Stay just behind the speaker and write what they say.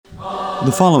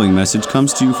The following message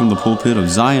comes to you from the pulpit of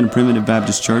Zion Primitive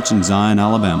Baptist Church in Zion,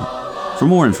 Alabama. For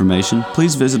more information,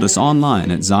 please visit us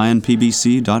online at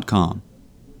zionpbc.com.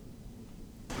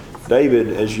 David,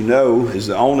 as you know, is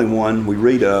the only one we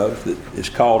read of that is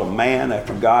called a man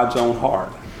after God's own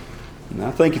heart. And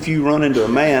I think if you run into a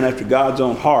man after God's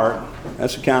own heart,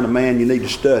 that's the kind of man you need to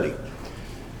study.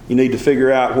 You need to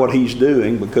figure out what he's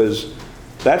doing, because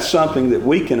that's something that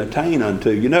we can attain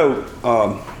unto. You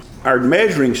know, our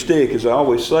measuring stick, as I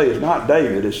always say, is not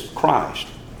David, it's Christ.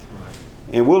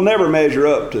 And we'll never measure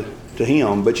up to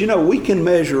him. But you know, we can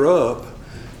measure up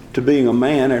to being a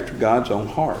man after God's own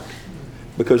heart.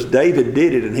 Because David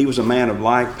did it, and he was a man of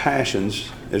like passions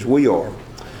as we are.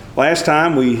 Last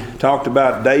time we talked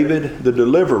about David the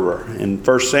deliverer in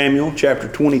 1 Samuel chapter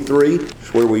 23.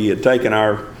 It's where we had taken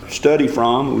our study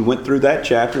from. We went through that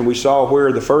chapter, and we saw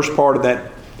where the first part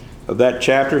of that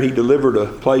chapter he delivered a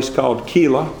place called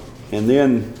Keilah. And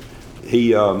then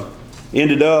he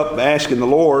ended up asking the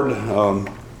Lord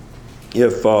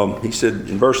if he said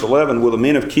in verse 11, will the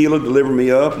men of Keilah deliver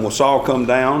me up, and will Saul come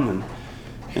down?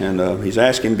 And he's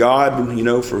asking God, you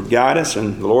know, for guidance,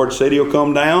 and the Lord said he'll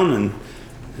come down, and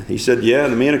he said, yeah,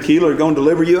 the men of Keilah are going to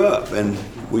deliver you up. And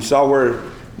we saw where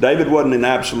David wasn't an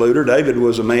absoluter. David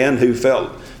was a man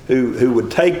who would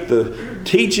take the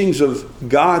teachings of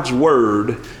God's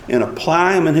Word and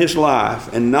apply them in his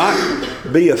life, and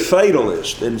not be a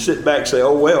fatalist and sit back and say,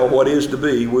 oh, well, what is to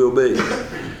be will be.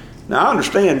 Now, I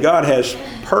understand God has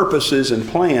purposes and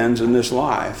plans in this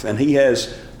life, and he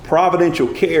has providential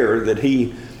care that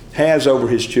he has over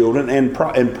his children, and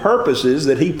purposes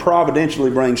that he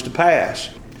providentially brings to pass.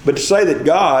 But to say that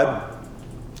God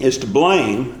is to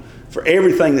blame for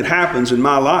everything that happens in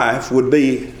my life would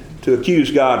be to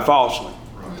accuse God falsely.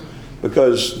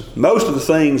 Because most of the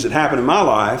things that happen in my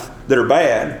life that are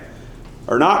bad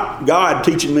are not God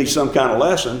teaching me some kind of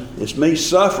lesson. It's me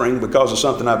suffering because of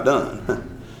something I've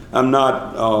done. I'm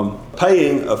not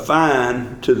paying a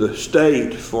fine to the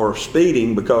state for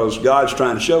speeding because God's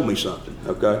trying to show me something,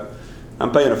 okay?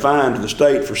 I'm paying a fine to the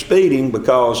state for speeding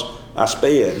because I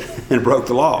sped and broke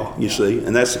the law, you see,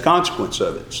 and that's the consequence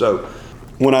of it. So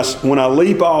when I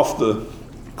leap off the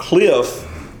cliff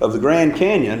of the Grand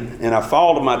Canyon and I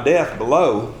fall to my death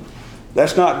below,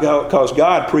 that's not because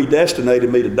God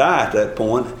predestinated me to die at that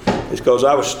point. It's because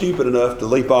I was stupid enough to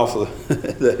leap off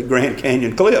the Grand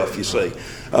Canyon cliff, you see.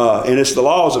 And it's the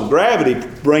laws of gravity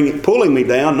pulling me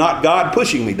down, not God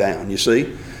pushing me down, you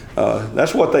see.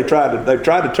 That's what they tried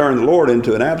to turn the Lord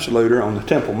into an absoluter on the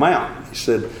Temple Mount. He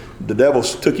said, the devil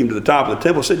took him to the top of the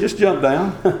temple, said, just jump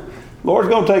down. Lord's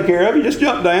going to take care of you, just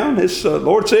jump down.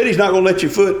 Lord said he's not going to let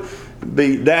your foot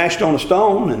be dashed on a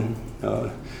stone. And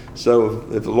so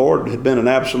if the Lord had been an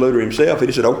absoluter himself, he'd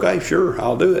have said, okay, sure,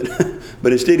 I'll do it.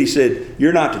 But instead he said,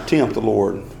 you're not to tempt the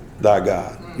Lord thy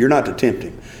God. You're not to tempt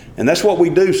him. And that's what we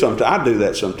do sometimes. I do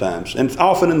that sometimes. And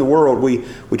often in the world, we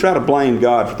try to blame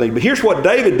God for things. But here's what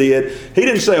David did. He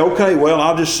didn't say, okay, well,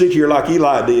 I'll just sit here like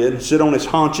Eli did, sit on his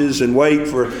haunches and wait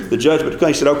for the judgment to come.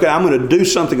 He said, okay, I'm going to do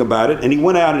something about it. And he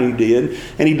went out and he did.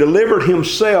 And he delivered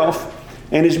himself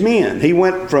and his men. He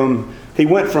went from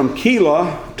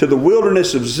Keilah to the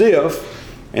wilderness of Ziph.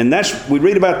 And we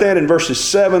read about that in verses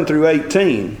 7 through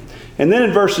 18. And then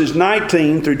in verses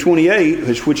 19 through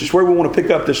 28, which is where we want to pick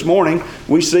up this morning,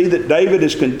 we see that David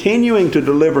is continuing to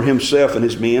deliver himself and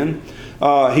his men.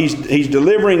 He's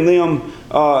delivering them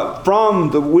from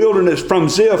the wilderness, from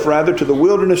Ziph rather, to the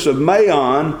wilderness of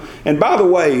Maon. And by the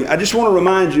way, I just want to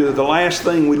remind you of the last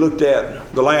thing we looked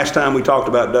at the last time we talked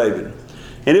about David.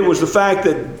 And it was the fact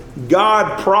that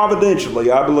God providentially,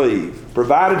 I believe,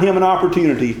 provided him an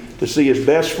opportunity to see his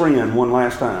best friend one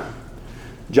last time.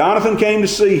 Jonathan came to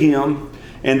see him,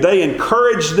 and they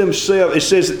encouraged themselves. It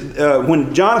says,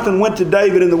 when Jonathan went to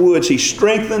David in the woods, he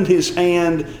strengthened his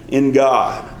hand in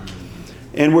God.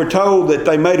 And we're told that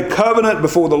they made a covenant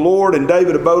before the Lord, and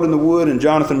David abode in the wood, and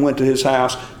Jonathan went to his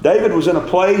house. David was in a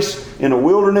place in a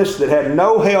wilderness that had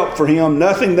no help for him,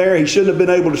 nothing there. He shouldn't have been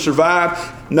able to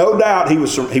survive. No doubt he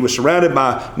was surrounded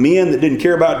by men that didn't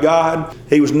care about God.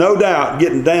 He was no doubt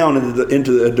getting down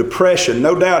into a depression.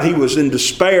 No doubt he was in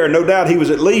despair. No doubt he was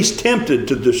at least tempted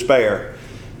to despair.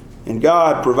 And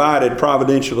God provided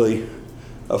providentially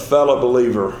a fellow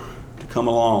believer come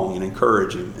along and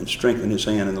encourage him and strengthen his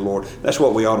hand in the Lord. That's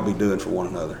what we ought to be doing for one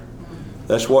another.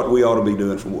 That's what we ought to be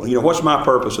doing for one. You know, what's my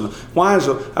purpose?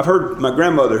 I've heard my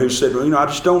grandmother who said, well, you know, I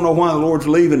just don't know why the Lord's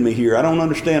leaving me here. I don't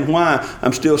understand why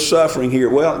I'm still suffering here.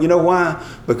 Well, you know why?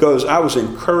 Because I was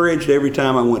encouraged every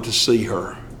time I went to see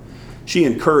her.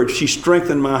 She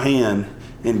strengthened my hand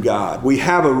in God. We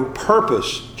have a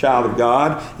purpose, child of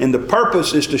God, and the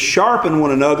purpose is to sharpen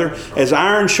one another as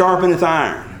iron sharpeneth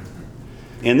iron.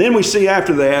 And then we see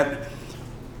after that,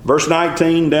 verse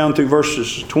 19 down through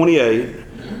verses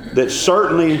 28, that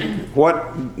certainly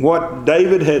what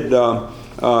David had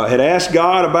asked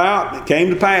God about came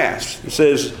to pass. It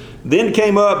says, Then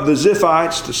came up the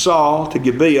Ziphites to Saul to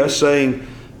Gibeah, saying,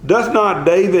 Doth not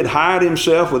David hide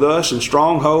himself with us in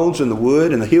strongholds in the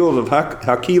wood, in the hills of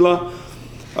Hachilah,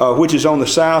 which is on the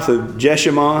south of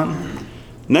Jeshimon?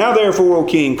 Now therefore, O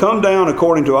king, come down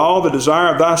according to all the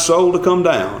desire of thy soul to come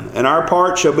down, and our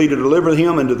part shall be to deliver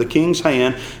him into the king's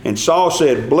hand. And Saul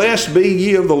said, Blessed be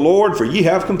ye of the Lord, for ye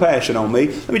have compassion on me.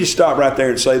 Let me just stop right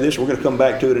there and say this. We're going to come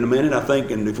back to it in a minute, I think,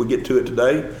 and if we get to it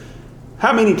today.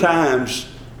 How many times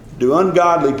do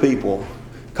ungodly people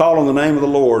call on the name of the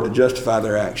Lord to justify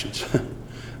their actions?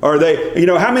 Or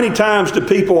how many times do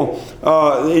people,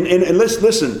 and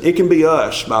listen, it can be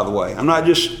us, by the way. I'm not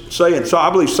just saying, so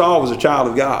I believe Saul was a child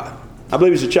of God. I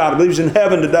believe he's a child. I believe he's in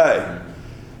heaven today.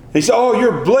 He said, oh,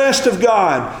 you're blessed of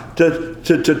God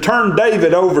to turn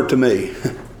David over to me.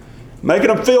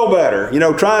 Making him feel better,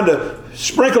 trying to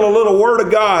sprinkle a little word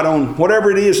of God on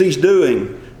whatever it is he's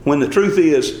doing, when the truth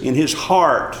is, in his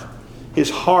heart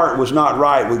was not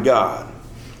right with God.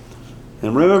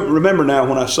 And remember now,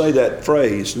 when I say that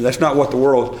phrase, that's not what the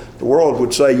world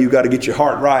would say. You've got to get your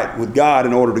heart right with God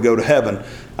in order to go to heaven.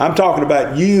 I'm talking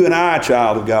about you and I,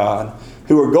 child of God,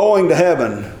 who are going to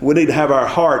heaven. We need to have our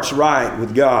hearts right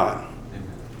with God.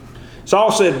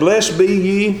 Saul said, Blessed be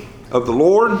ye of the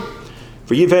Lord,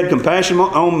 for you've had compassion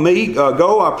on me.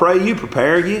 Go, I pray you,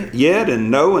 prepare ye yet, and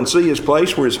know and see his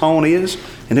place where his haunt is,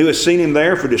 and who has seen him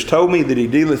there, for it is told me that he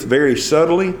dealeth very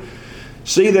subtly.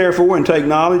 See therefore and take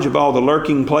knowledge of all the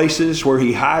lurking places where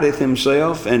he hideth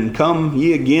himself, and come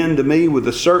ye again to me with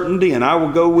a certainty, and I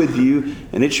will go with you.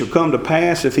 And it shall come to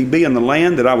pass, if he be in the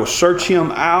land, that I will search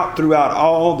him out throughout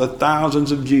all the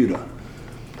thousands of Judah.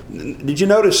 Did you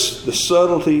notice the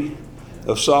subtlety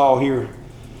of Saul here?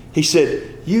 He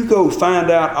said, you go find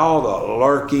out all the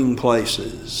lurking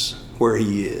places where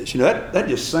he is. That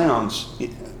just sounds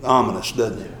ominous,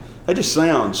 doesn't it? That just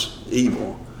sounds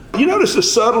evil. You notice the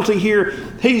subtlety here?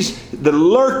 He's the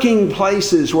lurking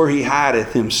places where he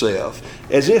hideth himself,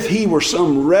 as if he were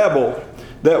some rebel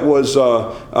that was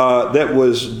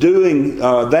doing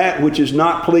that which is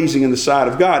not pleasing in the sight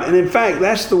of God. And in fact,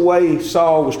 that's the way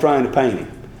Saul was trying to paint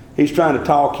him. He's trying to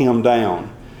talk him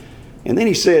down. And then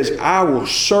he says, I will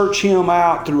search him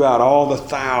out throughout all the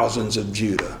thousands of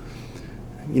Judah.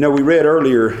 We read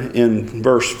earlier in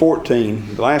verse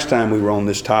 14, the last time we were on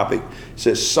this topic, it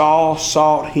says, Saul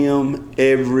sought him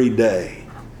every day.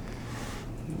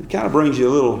 It kind of brings you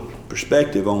a little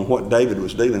perspective on what David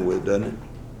was dealing with, doesn't it?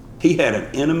 He had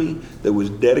an enemy that was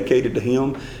dedicated to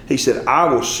him. He said,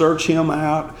 I will search him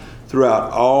out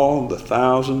throughout all the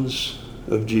thousands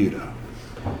of Judah.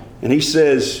 And he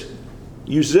says,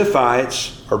 you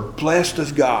Ziphites are blessed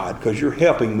of God because you're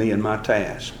helping me in my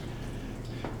task.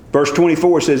 Verse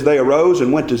 24 says, They arose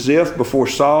and went to Ziph before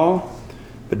Saul.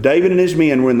 But David and his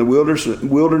men were in the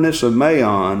wilderness of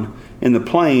Maon, in the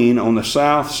plain on the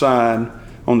south side,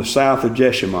 on the south of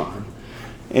Jeshimon.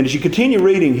 And as you continue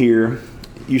reading here,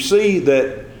 you see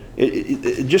that,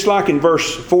 just like in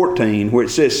verse 14, where it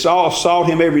says, Saul sought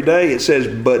him every day, it says,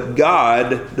 But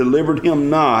God delivered him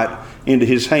not into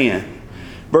his hand.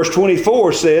 Verse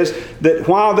 24 says that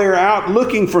while they're out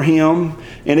looking for him,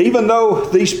 and even though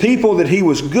these people that he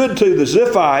was good to, the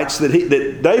Ziphites,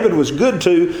 that David was good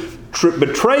to,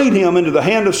 betrayed him into the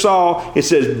hand of Saul, it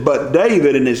says, but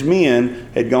David and his men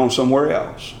had gone somewhere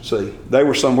else. See, they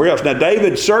were somewhere else. Now,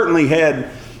 David certainly had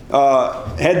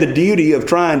the duty of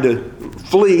trying to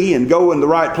flee and go in the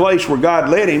right place where God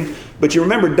led him. But you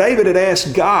remember, David had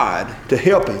asked God to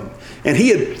help him. And he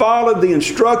had followed the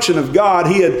instruction of God.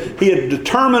 He had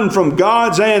determined from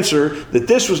God's answer that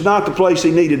this was not the place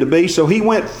he needed to be. So he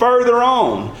went further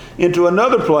on into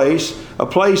another place, a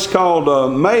place called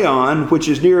Maon, which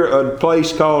is near a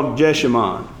place called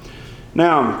Jeshimon.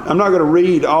 Now, I'm not going to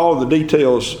read all the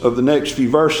details of the next few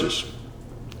verses.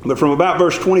 But from about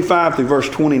verse 25 through verse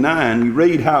 29, you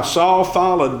read how Saul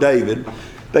followed David.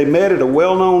 They met at a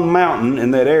well-known mountain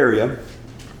in that area.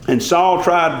 And Saul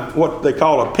tried what they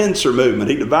call a pincer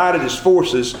movement. He divided his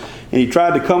forces and he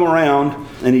tried to come around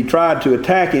and he tried to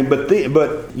attack him. But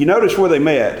you notice where they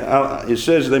met. It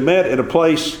says they met at a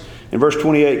place in verse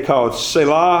 28 called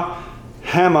Selah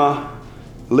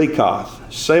Hamalikah.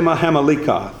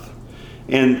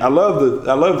 And I love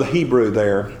the Hebrew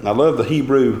there. I love the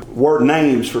Hebrew word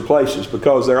names for places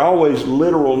because they're always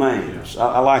literal names.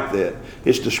 I like that.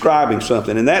 It's describing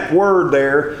something. And that word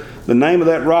there, the name of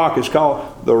that rock is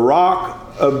called the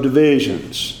Rock of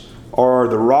Divisions, or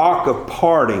the Rock of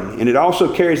Parting. And it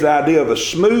also carries the idea of a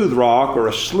smooth rock or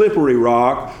a slippery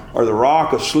rock or the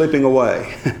rock of slipping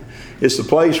away. It's the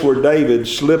place where David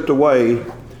slipped away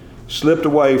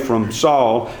from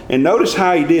Saul. And notice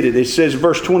how he did it. It says,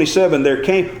 verse 27,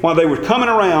 while they were coming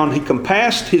around, he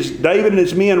compassed David and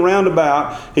his men round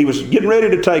about. He was getting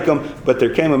ready to take them, but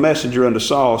there came a messenger unto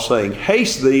Saul saying,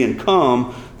 Haste thee and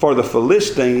come, for the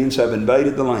Philistines have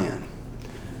invaded the land.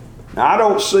 Now, I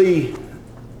don't see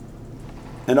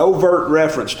an overt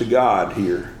reference to God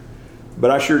here,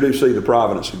 but I sure do see the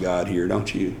providence of God here,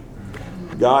 don't you?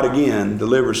 God again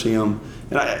delivers him.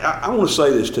 And I want to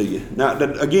say this to you. Now,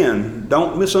 again,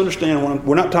 don't misunderstand.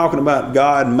 We're not talking about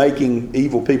God making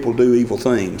evil people do evil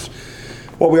things.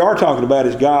 What we are talking about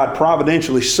is God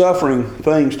providentially suffering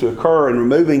things to occur and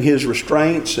removing his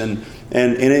restraints and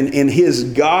in his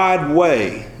God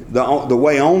way, the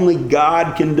way only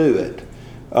God can do it,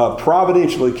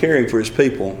 providentially caring for his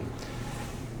people.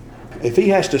 If he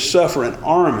has to suffer an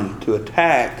army to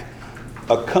attack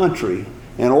a country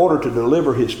in order to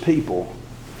deliver his people,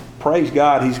 praise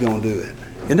God, he's going to do it.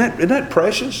 Isn't that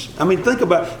precious? I mean, think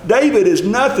about it. David is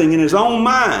nothing in his own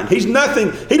mind. He's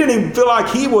nothing. He didn't even feel like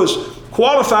he was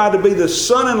qualified to be the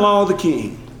son-in-law of the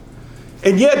king.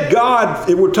 And yet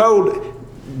God, we're told,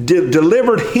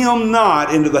 delivered him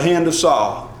not into the hand of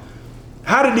Saul.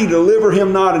 How did he deliver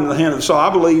him not into the hand of Saul?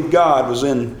 I believe God was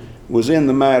in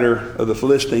the matter of the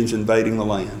Philistines invading the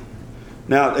land.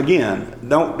 Now, again,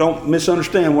 don't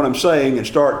misunderstand what I'm saying and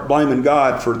start blaming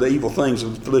God for the evil things that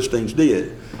the Philistines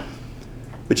did.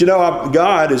 But you know,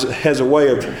 God has a way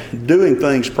of doing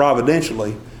things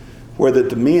providentially where that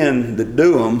the men that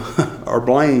do them are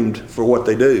blamed for what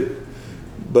they do.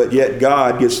 But yet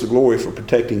God gets the glory for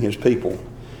protecting his people.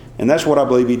 And that's what I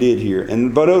believe he did here.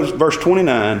 And verse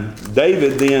 29,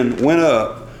 David then went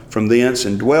up from thence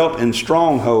and dwelt in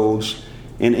strongholds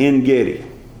in En-Gedi.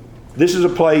 This is a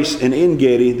place in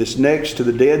En-Gedi that's next to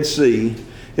the Dead Sea.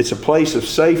 It's a place of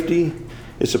safety.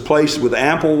 It's a place with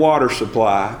ample water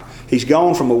supply. He's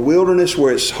gone from a wilderness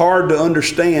where it's hard to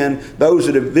understand those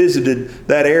that have visited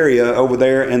that area over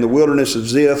there in the wilderness of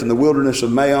Ziph and the wilderness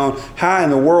of Maon. How in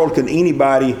the world can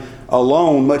anybody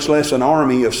alone, much less an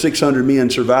army of 600 men,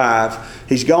 survive?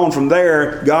 He's gone from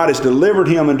there. God has delivered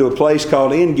him into a place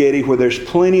called En-Gedi where there's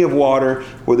plenty of water,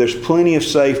 where there's plenty of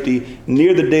safety,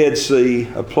 near the Dead Sea,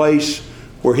 a place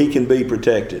where he can be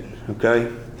protected.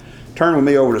 Okay? Turn with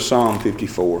me over to Psalm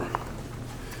 54.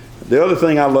 The other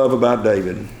thing I love about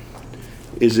David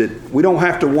is that we don't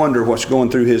have to wonder what's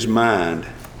going through his mind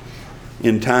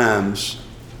in times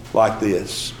like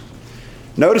this.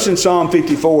 Notice in Psalm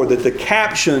 54 that the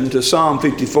caption to Psalm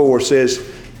 54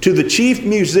 says, To the chief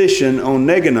musician on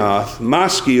Neginoth,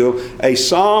 Maskil, a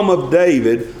psalm of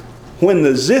David, when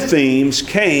the Ziphims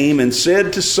came and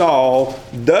said to Saul,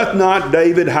 Doth not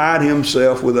David hide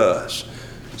himself with us?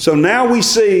 So now we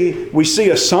see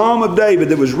a psalm of David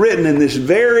that was written in this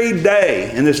very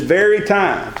day, in this very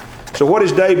time. So what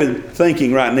is David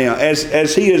thinking right now?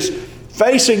 As he is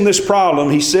facing this problem,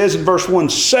 he says in verse 1,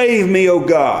 Save me, O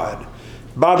God,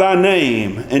 by thy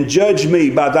name, and judge me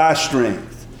by thy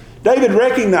strength. David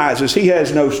recognizes he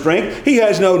has no strength. He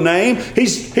has no name.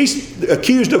 He's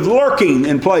accused of lurking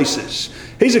in places.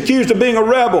 He's accused of being a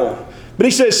rebel. But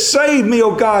he says, Save me,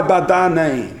 O God, by thy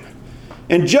name,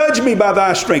 and judge me by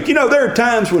thy strength. You know, there are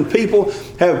times when people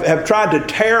have tried to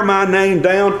tear my name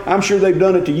down. I'm sure they've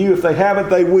done it to you. If they haven't,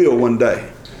 they will one day.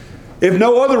 If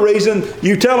no other reason,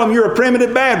 you tell them you're a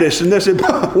Primitive Baptist, and they say,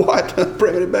 What?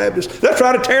 Primitive Baptist? They'll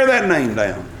try to tear that name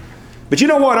down. But you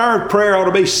know what our prayer ought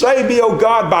to be? Save me, O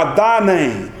God, by thy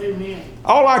name. Amen.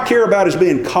 All I care about is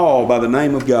being called by the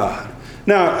name of God.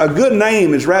 Now, a good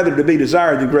name is rather to be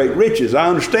desired than great riches. I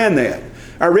understand that.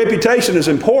 Our reputation is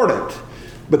important.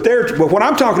 But what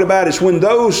I'm talking about is when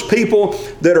those people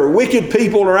that are wicked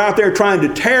people are out there trying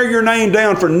to tear your name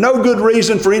down for no good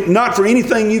reason, not for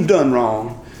anything you've done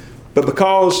wrong, but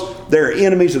because they're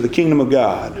enemies of the kingdom of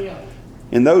God. Yeah.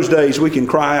 In those days we can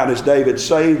cry out as David,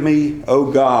 Save me,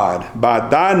 O God, by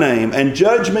thy name, and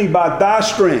judge me by thy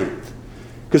strength,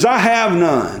 because I have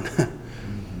none.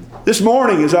 This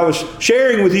morning, as I was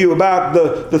sharing with you about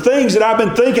the things that I've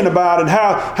been thinking about and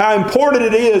how important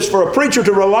it is for a preacher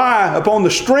to rely upon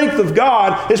the strength of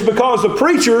God, is because the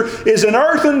preacher is an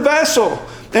earthen vessel.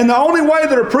 And the only way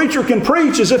that a preacher can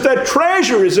preach is if that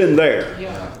treasure is in there.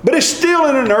 Yeah. But it's still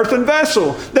in an earthen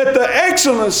vessel, that the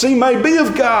excellency may be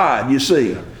of God, you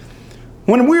see.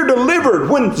 When we're delivered,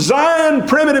 when Zion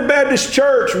Primitive Baptist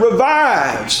Church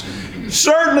revives,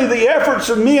 certainly the efforts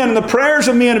of men, the prayers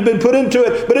of men have been put into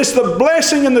it, but it's the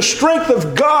blessing and the strength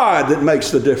of God that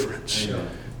makes the difference.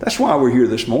 That's why we're here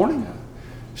this morning.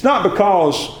 It's not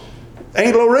because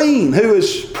Aunt Lorene, who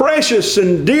is precious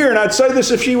and dear, and I'd say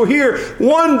this if she were here,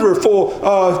 wonderful,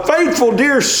 faithful,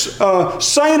 dear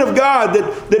saint of God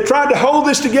that tried to hold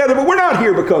this together, but we're not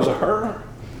here because of her.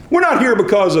 We're not here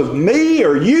because of me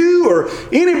or you or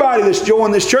anybody that's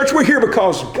joined this church. We're here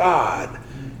because God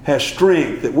has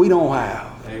strength that we don't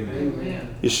have.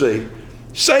 Amen. You see,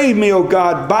 save me, O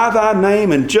God, by thy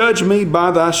name, and judge me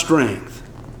by thy strength.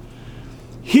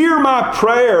 Hear my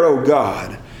prayer, O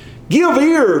God. Give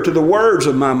ear to the words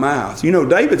of my mouth. You know,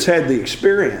 David's had the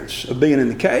experience of being in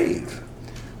the cave.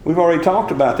 We've already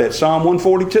talked about that, Psalm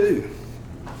 142.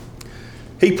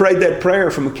 He prayed that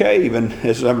prayer from a cave, and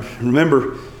as I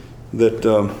remember that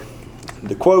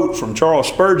the quote from Charles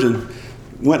Spurgeon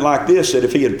went like this, that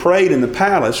if he had prayed in the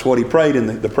palace what he prayed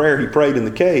in the prayer he prayed in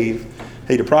the cave,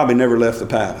 he'd have probably never left the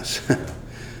palace.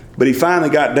 But he finally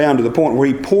got down to the point where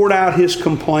he poured out his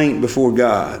complaint before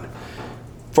God.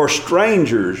 For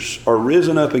strangers are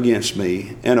risen up against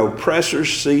me, and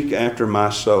oppressors seek after my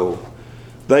soul.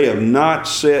 They have not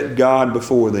set God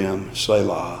before them,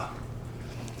 Selah.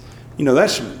 You know,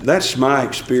 that's my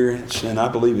experience, and I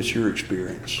believe it's your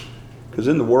experience. Because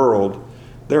in the world,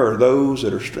 there are those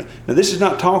that are strange. Now, this is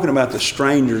not talking about the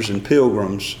strangers and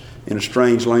pilgrims in a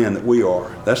strange land that we are.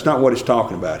 That's not what it's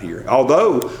talking about here.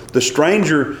 Although the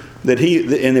stranger and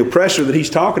the oppressor that he's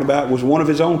talking about was one of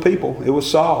his own people. It was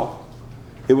Saul.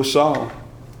 It was Saul.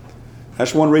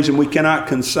 That's one reason we cannot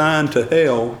consign to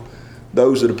hell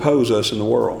those that oppose us in the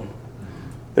world.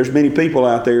 There's many people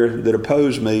out there that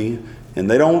oppose me, and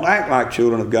they don't act like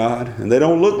children of God, and they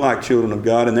don't look like children of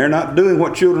God, and they're not doing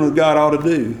what children of God ought to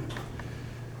do.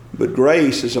 But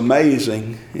grace is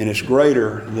amazing, and it's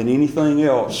greater than anything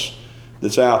else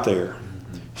that's out there.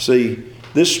 See,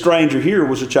 this stranger here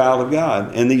was a child of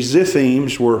God, and these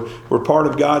Ziphims were part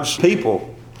of God's people.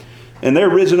 And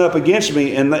they're risen up against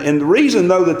me. And the reason,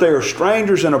 though, that they are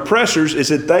strangers and oppressors is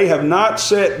that they have not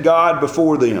set God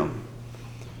before them.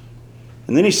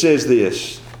 And then he says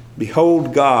this,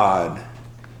 behold, God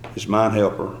is mine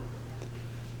helper.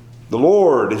 The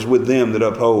Lord is with them that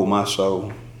uphold my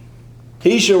soul.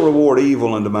 He shall reward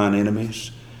evil unto mine enemies.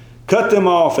 Cut them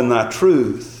off in thy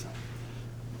truth.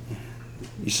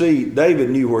 You see,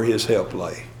 David knew where his help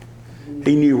lay.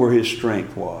 He knew where his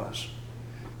strength was.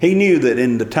 He knew that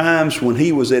in the times when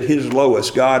he was at his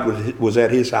lowest, God was at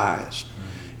his highest.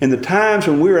 In the times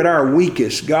when we're at our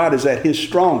weakest, God is at his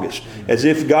strongest, as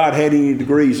if God had any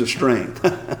degrees of strength.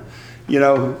 You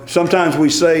know, sometimes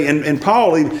we say, and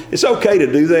Paul, it's okay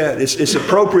to do that. It's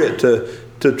appropriate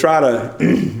to try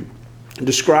to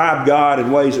describe God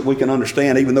in ways that we can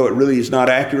understand, even though it really is not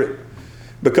accurate.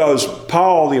 Because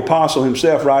Paul, the apostle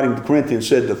himself, writing to Corinthians,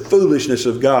 said the foolishness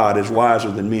of God is wiser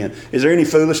than men. Is there any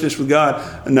foolishness with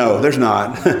God? No, there's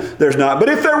not. There's not. But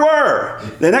if there were,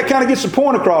 then that kind of gets the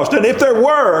point across. Doesn't it? If there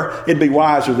were, it'd be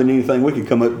wiser than anything we could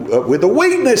come up with. The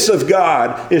weakness of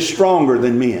God is stronger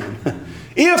than men.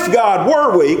 If God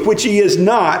were weak, which he is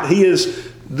not, he is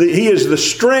the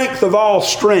strength of all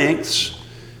strengths.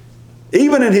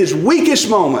 Even in his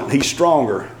weakest moment, he's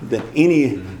stronger than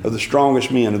any of the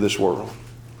strongest men of this world.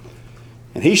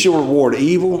 And he shall reward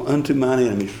evil unto mine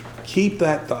enemies. Keep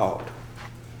that thought.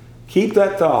 Keep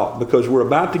that thought, because we're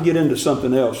about to get into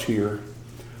something else here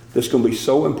that's going to be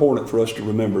so important for us to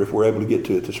remember if we're able to get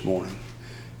to it this morning.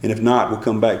 And if not, we'll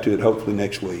come back to it hopefully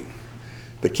next week.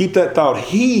 But keep that thought.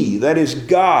 He, that is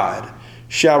God,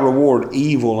 shall reward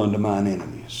evil unto mine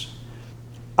enemies.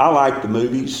 I like the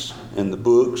movies and the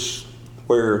books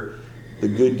where the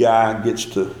good guy gets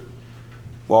to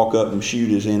walk up and shoot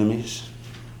his enemies.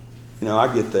 You know,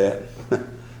 I get that.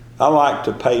 I like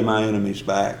to pay my enemies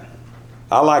back.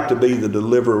 I like to be the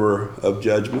deliverer of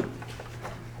judgment.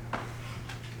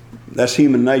 That's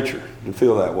human nature to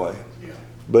feel that way.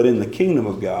 But in the kingdom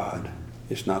of God,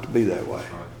 it's not to be that way.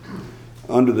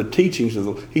 Under the teachings of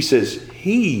the, he says,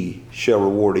 he shall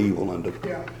reward evil unto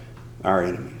our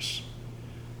enemies.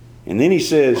 And then he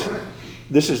says,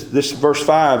 this verse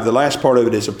 5, the last part of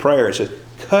it is a prayer. It says,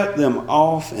 cut them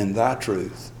off in thy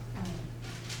truth.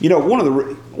 You know,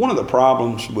 one of the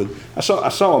problems with, I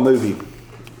saw a movie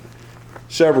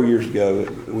several years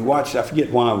ago. We watched, I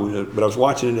forget why, but I was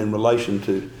watching it in relation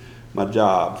to my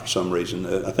job for some reason.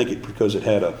 I think because it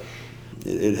had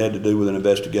to do with an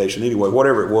investigation. Anyway,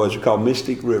 whatever it was, it's called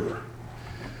Mystic River.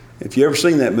 If you ever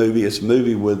seen that movie, it's a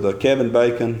movie with Kevin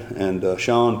Bacon and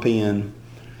Sean Penn.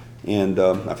 And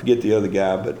I forget the other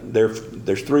guy, but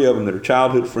there's three of them that are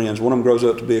childhood friends. One of them grows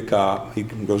up to be a cop. He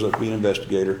grows up to be an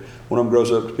investigator. One of them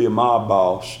grows up to be a mob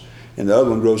boss. And the other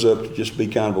one grows up to just be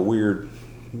kind of a weird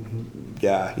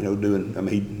guy, he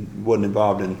wasn't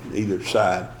involved in either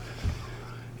side.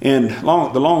 And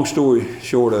the long story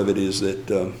short of it is that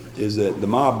the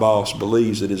mob boss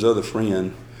believes that his other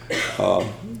friend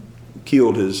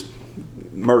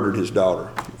murdered his daughter,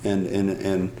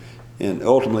 and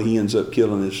ultimately he ends up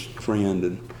killing his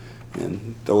friend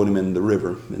and throwing him in the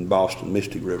river in Boston,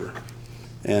 Mystic River.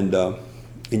 And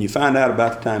you find out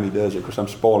about the time he does it. Of course, I'm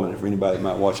spoiling it for anybody that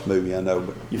might watch the movie, I know.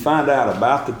 But you find out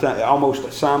about the time,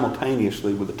 almost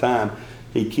simultaneously with the time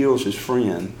he kills his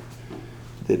friend,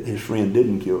 that his friend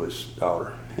didn't kill his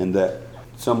daughter, and that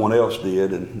someone else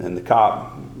did. And the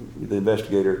cop, the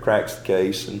investigator, cracks the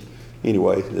case. And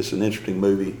anyway, it's an interesting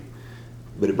movie.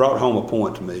 But it brought home a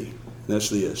point to me, and that's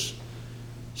this.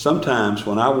 Sometimes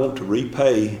when I want to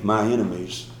repay my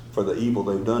enemies for the evil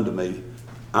they've done to me,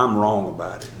 I'm wrong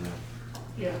about it.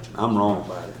 Yeah. I'm wrong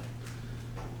about it.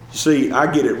 See,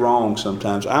 I get it wrong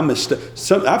sometimes. I've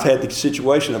had the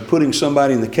situation of putting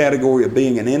somebody in the category of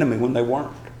being an enemy when they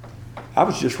weren't. I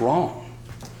was just wrong.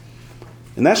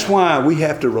 And that's why we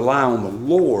have to rely on the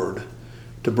Lord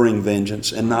to bring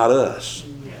vengeance and not us.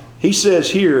 He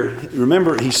says here,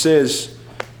 remember, he says,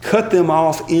 cut them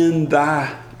off in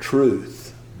thy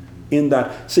truth.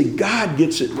 See, God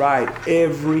gets it right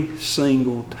every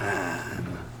single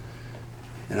time.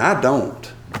 And I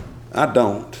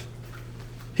don't.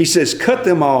 He says, cut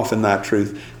them off in thy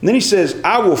truth. And then he says,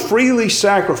 I will freely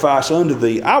sacrifice unto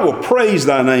thee. I will praise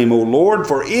thy name, O Lord,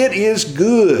 for it is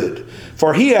good.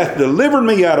 For he hath delivered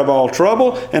me out of all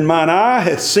trouble, and mine eye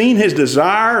hath seen his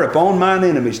desire upon mine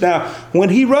enemies. Now, when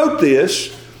he wrote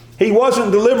this, he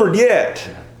wasn't delivered yet.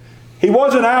 He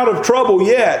wasn't out of trouble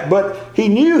yet, but he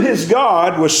knew his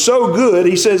God was so good.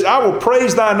 He says, I will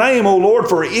praise thy name, O Lord,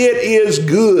 for it is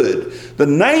good. The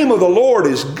name of the Lord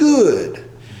is good.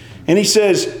 And he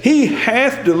says, he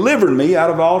hath delivered me out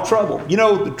of all trouble. You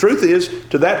know, the truth is,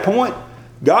 to that point,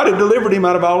 God had delivered him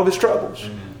out of all of his troubles.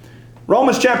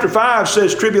 Romans chapter 5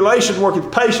 says, tribulation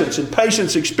worketh patience, and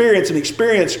patience experience, and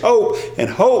experience hope, and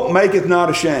hope maketh not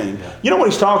ashamed. You know what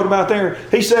he's talking about there?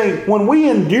 He's saying, when we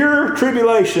endure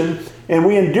tribulation, and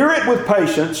we endure it with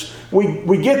patience,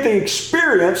 we get the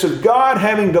experience of God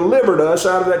having delivered us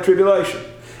out of that tribulation.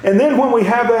 And then when we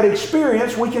have that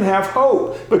experience, we can have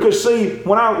hope. Because see,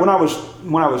 when I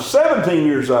was 17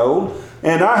 years old,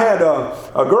 and I had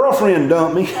a girlfriend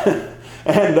dump me,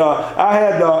 and I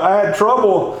had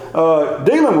trouble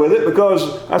dealing with it,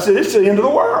 because I said, it's the end of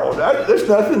the world. There's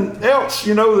nothing else,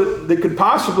 that could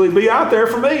possibly be out there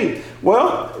for me.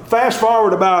 Well, fast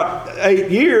forward about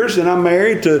 8 years, and I'm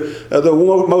married to the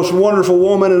most wonderful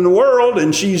woman in the world,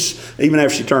 and she's, even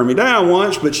after she turned me down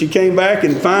once, but she came back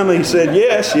and finally said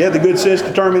yes. She had the good sense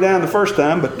to turn me down the first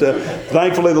time, but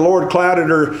thankfully the Lord clouded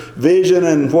her vision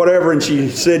and whatever, and she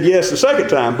said yes the second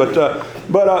time.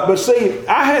 But see,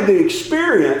 I had the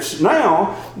experience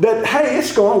now that, hey,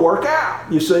 it's going to work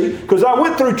out, you see, because I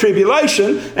went through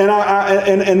tribulation,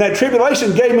 and that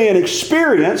tribulation gave me an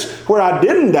experience where I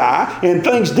didn't die, and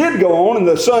things did go on, and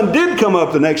the sun did come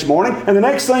up the next morning, and the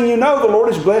next thing you know, the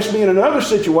Lord has blessed me in another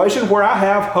situation where I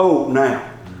have hope now.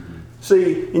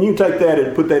 See, and you can take that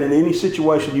and put that in any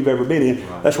situation you've ever been in.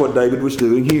 That's what David was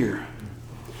doing here.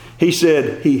 He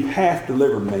said, he hath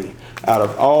delivered me out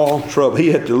of all trouble.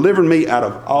 He hath delivered me out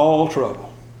of all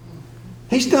trouble.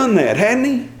 He's done that, hadn't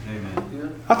he?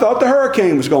 Amen. I thought the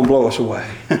hurricane was going to blow us away.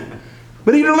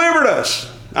 But he delivered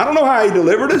us. I don't know how he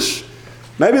delivered us.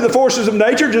 Maybe the forces of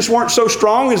nature just weren't so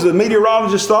strong as the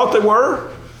meteorologists thought they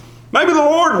were. Maybe the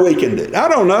Lord weakened it. I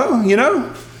don't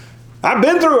know, I've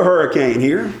been through a hurricane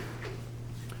here.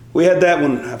 We had that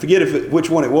one, I forget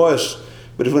which one it was,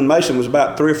 but it was when Mason was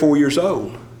about 3 or 4 years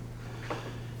old.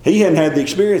 He hadn't had the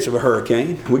experience of a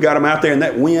hurricane. We got him out there, and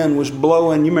that wind was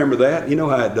blowing. You remember that? You know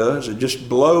how it does. It just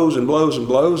blows and blows and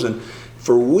blows. And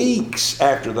for weeks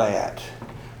after that,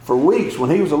 when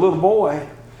he was a little boy,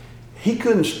 he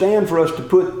couldn't stand for us to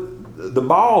put the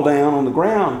ball down on the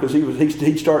ground, because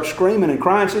he'd start screaming and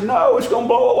crying and say, no, it's going to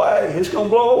blow away. It's going to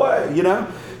blow away,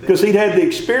 because he'd had the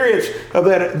experience of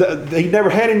that. He'd never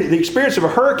had the experience of a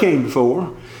hurricane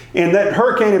before. And that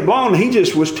hurricane had blown, and he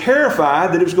just was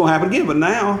terrified that it was going to happen again. But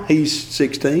now he's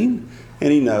 16,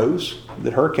 and he knows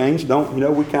that hurricanes don't,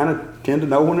 we kind of tend to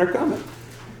know when they're coming.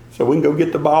 So we can go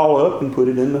get the ball up and put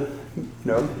it in the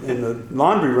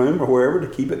laundry room or wherever to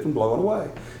keep it from blowing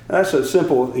away. Now, that's a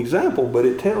simple example, but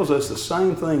it tells us the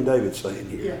same thing David's saying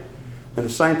here. Yeah. And the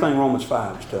same thing Romans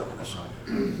 5 is telling us.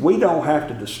 We don't have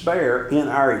to despair in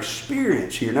our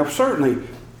experience here. Now, certainly,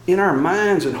 in our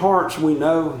minds and hearts, we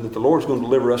know that the Lord's going to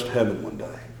deliver us to heaven one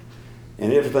day.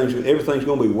 And everything's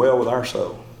going to be well with our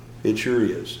soul. It sure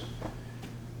is.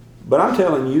 But I'm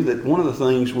telling you that one of the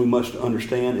things we must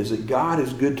understand is that God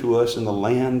is good to us in the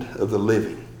land of the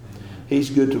living. He's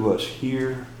good to us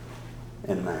here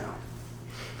and now.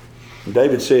 And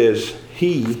David says,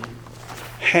 He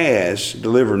has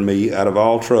delivered me out of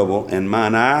all trouble, and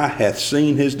mine eye hath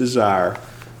seen His desire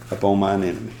upon mine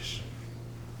enemies.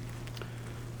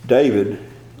 David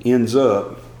ends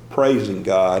up praising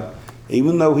God,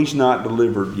 even though he's not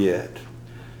delivered yet.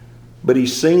 But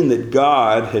he's seen that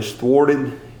God has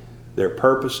thwarted their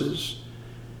purposes.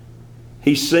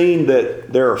 He's seen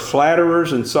that there are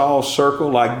flatterers in Saul's circle,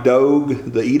 like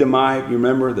Doeg, the Edomite, you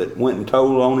remember, that went and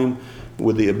told on him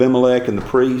with the Abimelech and the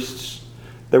priests.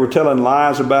 They were telling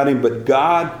lies about him, but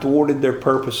God thwarted their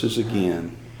purposes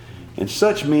again. And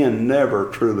such men never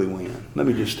truly win. Let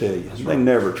me just tell you, they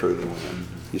never truly win.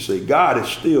 You see, God is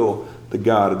still the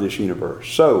God of this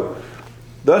universe. So,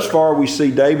 thus far we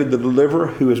see David the deliverer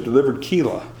who has delivered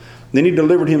Keilah. Then he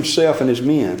delivered himself and his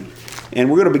men. And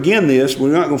we're going to begin this.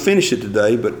 We're not going to finish it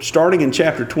today, but starting in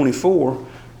chapter 24,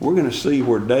 we're going to see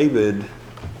where David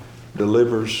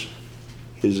delivers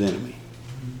his enemy.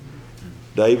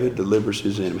 David delivers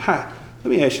his enemy. Let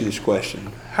me ask you this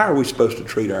question. How are we supposed to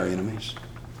treat our enemies?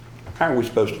 How are we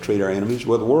supposed to treat our enemies?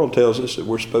 Well, the world tells us that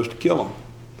we're supposed to kill them.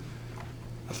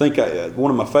 I think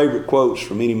one of my favorite quotes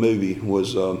from any movie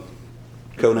was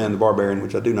Conan the Barbarian,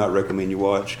 which I do not recommend you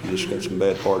watch because it's got some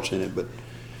bad parts in it.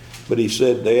 But he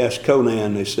said, they asked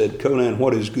Conan, they said, Conan,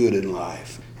 what is good in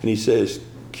life? And he says,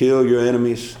 kill your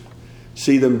enemies,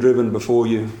 see them driven before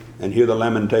you, and hear the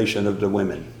lamentation of the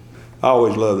women. I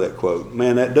always love that quote.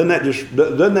 Man, doesn't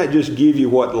that just give you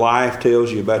what life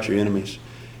tells you about your enemies?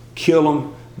 Kill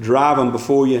them, drive them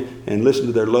before you, and listen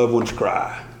to their loved ones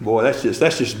cry. Boy, that's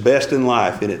just best in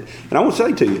life, isn't it? And I want to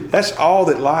say to you, that's all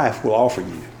that life will offer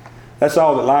you. That's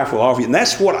all that life will offer you. And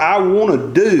that's what I want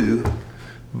to do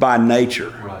by nature.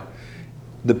 Right.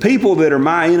 The people that are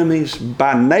my enemies,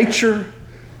 by nature,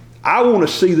 I want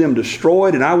to see them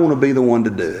destroyed, and I want to be the one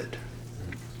to do it.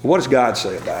 What does God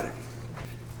say about it?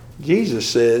 Jesus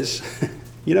says,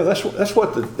 that's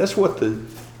what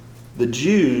the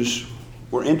Jews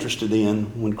were interested in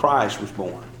when Christ was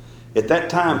born. At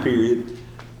that time period,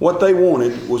 what they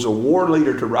wanted was a war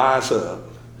leader to rise up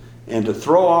and to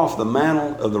throw off the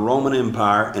mantle of the Roman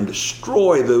Empire and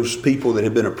destroy those people that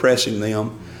had been oppressing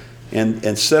them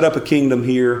and set up a kingdom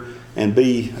here and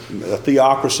be a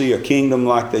theocracy, a kingdom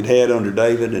like they'd had under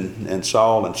David and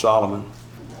Saul and Solomon.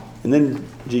 And then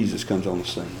Jesus comes on the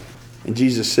scene. And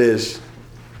Jesus says,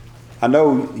 I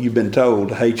know you've been told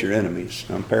to hate your enemies.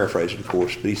 I'm paraphrasing, of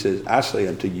course, but he says, I say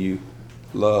unto you,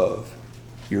 love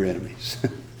your enemies.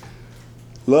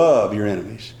 Love your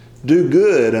enemies. Do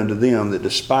good unto them that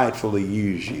despitefully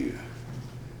use you.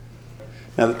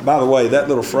 Now, by the way, that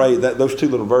little phrase, those two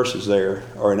little verses there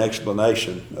are an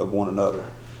explanation of one another.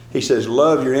 He says,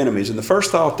 love your enemies. And the first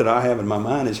thought that I have in my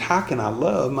mind is, how can I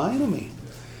love my enemy?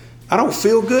 I don't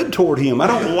feel good toward him. I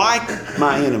don't like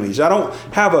my enemies. I don't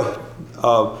have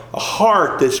a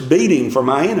heart that's beating for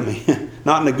my enemy.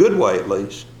 Not in a good way, at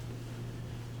least.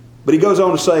 But he goes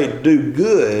on to say, do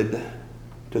good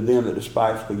to them that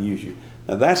despitefully use you.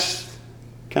 Now that's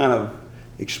kind of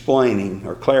explaining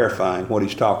or clarifying what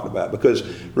he's talking about. Because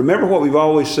remember what we've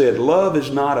always said, love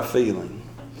is not a feeling.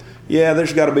 Yeah,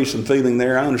 there's got to be some feeling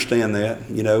there. I understand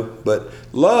that, But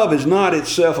love is not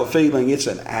itself a feeling. It's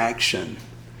an action.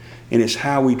 And it's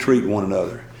how we treat one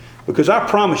another. Because I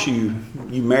promise you,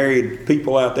 you married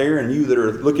people out there and you that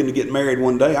are looking to get married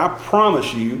one day, I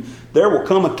promise you there will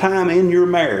come a time in your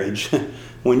marriage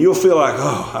when you'll feel like,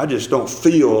 I just don't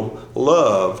feel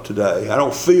love today. I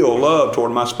don't feel love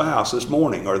toward my spouse this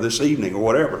morning or this evening or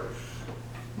whatever.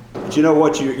 But you know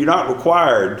what? You're not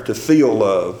required to feel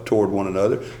love toward one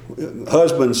another.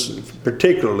 Husbands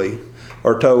particularly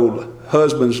are told,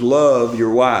 husbands, love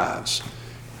your wives.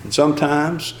 And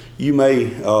sometimes you may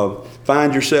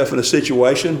find yourself in a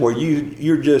situation where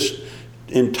you're just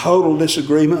in total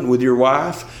disagreement with your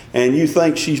wife, and you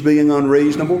think she's being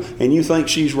unreasonable, and you think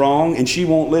she's wrong, and she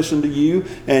won't listen to you,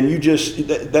 and you just,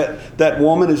 that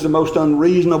woman is the most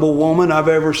unreasonable woman I've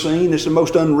ever seen. It's the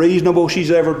most unreasonable she's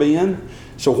ever been.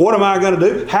 So what am I going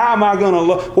to do? How am I going to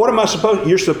love? What am I supposed to?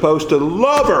 You're supposed to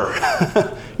love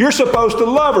her. You're supposed to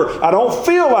love her. I don't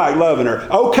feel like loving her.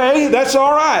 Okay, that's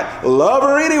all right. Love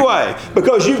her anyway,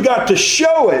 because you've got to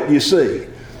show it, you see.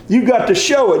 You've got to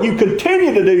show it. You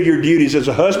continue to do your duties as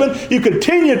a husband. You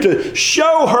continue to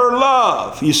show her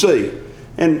love, you see.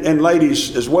 And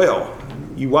ladies as well.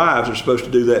 You wives are supposed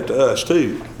to do that to us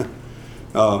too.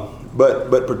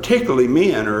 But particularly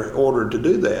men are ordered to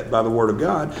do that by the Word of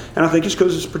God. And I think it's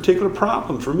because it's a particular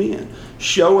problem for men.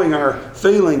 Showing our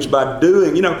feelings by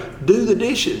doing, do the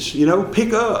dishes,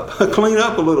 pick up, clean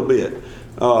up a little bit.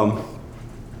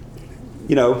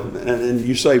 And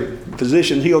you say,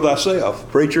 physician, heal thyself.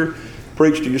 Preacher,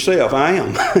 preach to yourself. I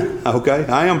am. Okay?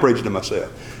 I am preaching to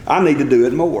myself. I need to do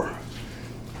it more.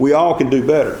 We all can do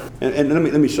better. And let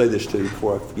me say this too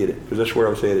before I forget it, because that's where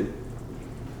I was headed.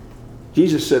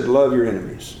 Jesus said, love your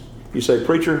enemies. You say,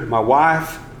 preacher, my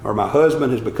wife or my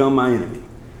husband has become my enemy.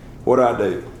 What do I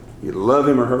do? You love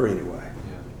him or her anyway.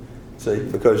 See,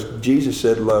 because Jesus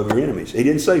said, love your enemies. He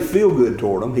didn't say feel good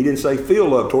toward them. He didn't say feel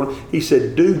love toward them. He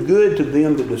said, do good to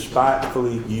them that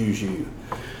despitefully use you.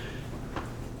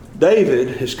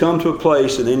 David has come to a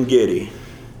place in En-Gedi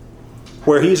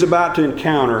where he's about to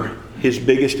encounter his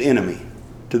biggest enemy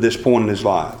to this point in his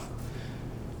life.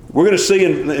 We're going to see,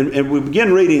 and we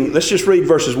begin reading, let's just read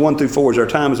verses 1 through 4 as our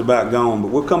time is about gone, but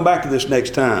we'll come back to this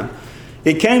next time.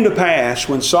 It came to pass,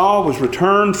 when Saul was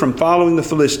returned from following the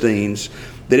Philistines,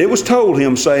 that it was told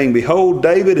him, saying, behold,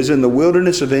 David is in the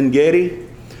wilderness of En-Gedi.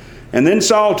 And then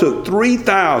Saul took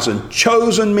 3,000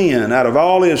 chosen men out of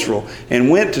all Israel, and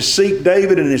went to seek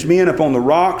David and his men upon the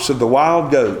rocks of the wild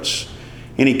goats.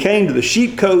 And he came to the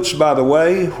sheepcotes by the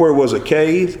way, where was a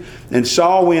cave. And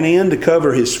Saul went in to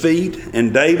cover his feet,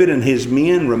 and David and his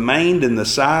men remained in the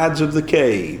sides of the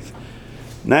cave.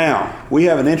 Now, we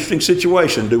have an interesting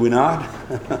situation, do we not?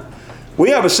 We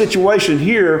have a situation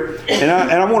here, and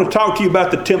I want to talk to you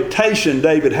about the temptation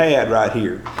David had right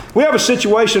here. We have a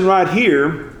situation right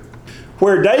here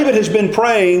where David has been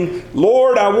praying,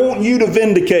 Lord, I want you to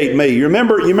vindicate me. You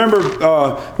remember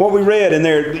what we read in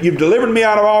there? You've delivered me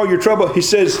out of all your trouble. He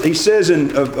says in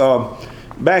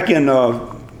back in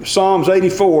Psalms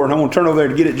 84, and I want to turn over there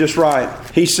to get it just right.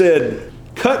 He said,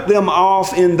 cut them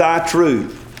off in thy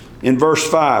truth. In verse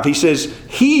 5, he says,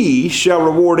 he shall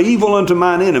reward evil unto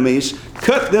mine enemies,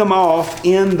 cut them off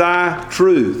in thy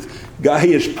truth. God,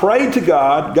 he has prayed to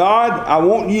God, God, I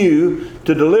want you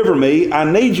to deliver me. I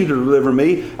need you to deliver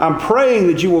me. I'm praying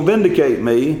that you will vindicate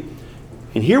me.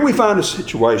 And here we find a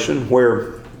situation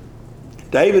where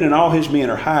David and all his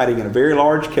men are hiding in a very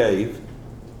large cave.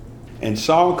 And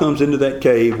Saul comes into that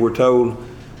cave, we're told,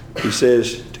 he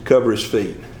says, to cover his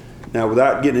feet. Now,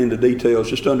 without getting into details,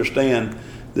 just understand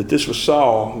that this was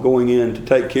Saul going in to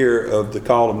take care of the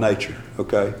call of nature,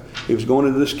 okay? He was going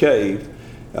into this cave.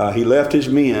 He left his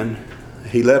men.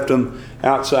 He left them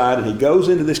outside, and he goes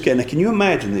into this cave. Now, can you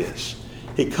imagine this?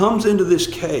 He comes into this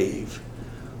cave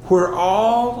where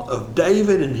all of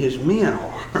David and his men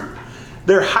are.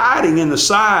 They're hiding in the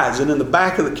sides and in the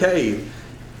back of the cave.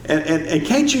 And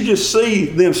can't you just see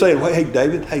them saying, well, hey,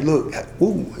 David, hey, look,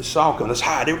 ooh, it's Saul coming. Let's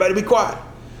hide. Everybody be quiet.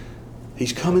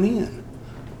 He's coming in.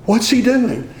 What's he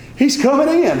doing? He's coming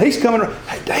in. He's coming.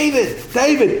 Hey,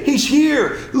 David, he's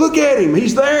here. Look at him.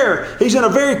 He's there. He's in a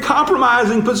very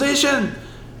compromising position.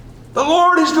 The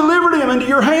Lord has delivered him into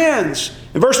your hands.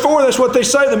 In verse 4, that's what they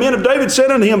say. The men of David said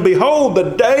unto him, behold,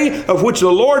 the day of which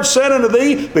the Lord said unto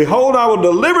thee, behold, I will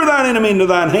deliver thine enemy into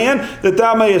thine hand, that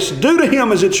thou mayest do to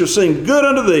him as it shall seem good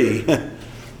unto thee. And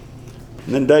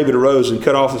then David arose and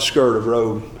cut off the skirt of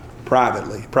robe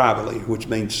privately, which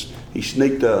means he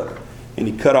sneaked up. And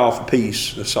he cut off a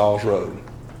piece of Saul's robe.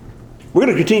 We're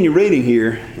going to continue reading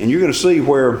here, and you're going to see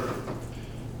where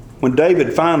when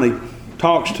David finally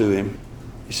talks to him,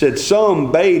 he said, some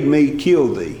bade me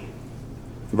kill thee.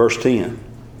 Verse 10,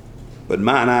 but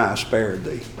mine eye spared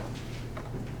thee.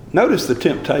 Notice the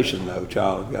temptation, though,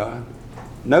 child of God.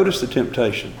 Notice the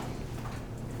temptation.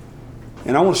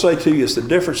 And I want to say to you, it's the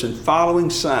difference in following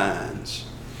signs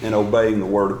and obeying the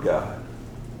Word of God.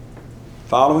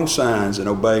 Following signs and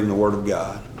obeying the Word of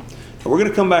God. And we're going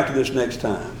to come back to this next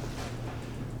time.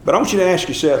 But I want you to ask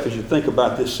yourself as you think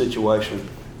about this situation,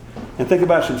 and think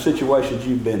about some situations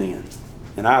you've been in.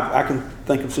 And I can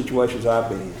think of situations I've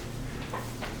been in,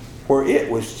 where it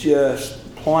was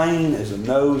just plain as a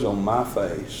nose on my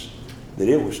face that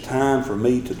it was time for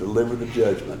me to deliver the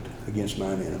judgment against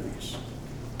mine enemies.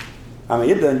 I mean,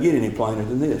 it doesn't get any plainer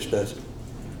than this, does it?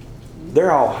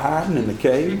 They're all hiding in the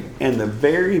cave, and the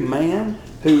very man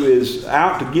who is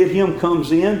out to get him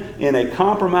comes in a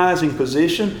compromising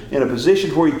position, in a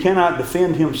position where he cannot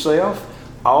defend himself.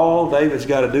 All David's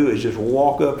got to do is just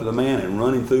walk up to the man and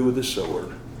run him through with his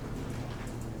sword.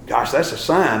 Gosh, that's a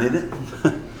sign, isn't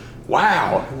it?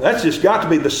 Wow, that's just got to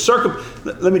be the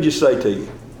Let me just say to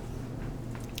you,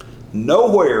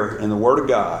 nowhere in the Word of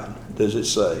God does it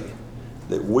say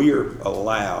that we are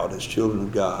allowed as children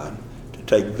of God to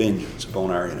take vengeance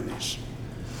upon our enemies.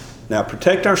 Now,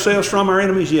 protect ourselves from our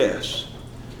enemies, yes.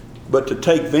 But to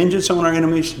take vengeance on our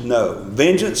enemies, no.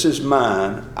 Vengeance is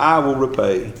mine, I will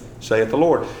repay, saith the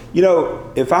Lord. You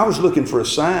know, if I was looking for a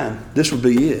sign, this would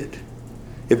be it.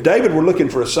 If David were looking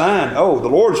for a sign, oh, the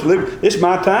Lord's delivered, it's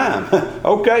my time.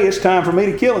 Okay, it's time for me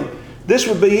to kill him. This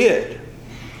would be it.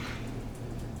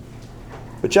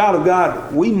 But child of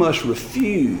God, we must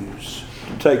refuse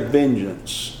to take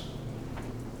vengeance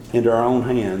into our own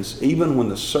hands, even when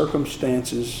the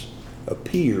circumstances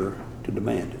appear to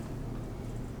demand it.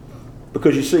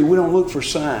 Because you see, we don't look for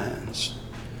signs.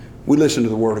 We listen to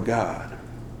the Word of God.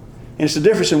 And it's the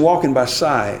difference in walking by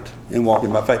sight and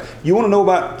walking by faith. You want to know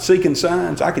about seeking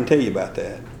signs? I can tell you about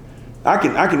that. I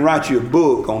can write you a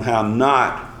book on how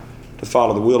not to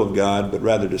follow the will of God, but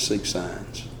rather to seek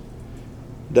signs.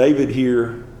 David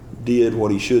here did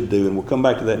what he should do, and we'll come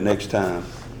back to that next time.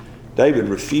 David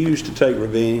refused to take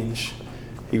revenge.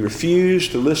 He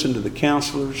refused to listen to the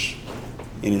counselors,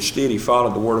 and instead he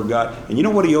followed the Word of God. And you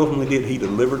know what he ultimately did? He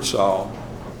delivered Saul.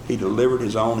 He delivered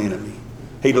his own enemy.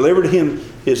 He delivered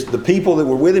the people that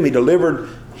were with him. He delivered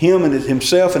him and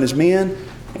himself and his men,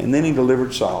 and then he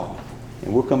delivered Saul.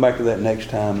 And we'll come back to that next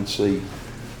time and see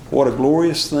what a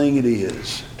glorious thing it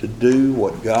is to do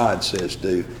what God says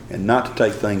do and not to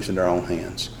take things into our own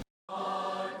hands.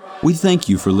 We thank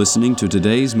you for listening to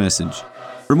today's message.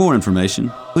 For more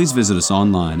information, please visit us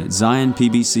online at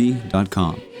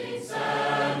zionpbc.com.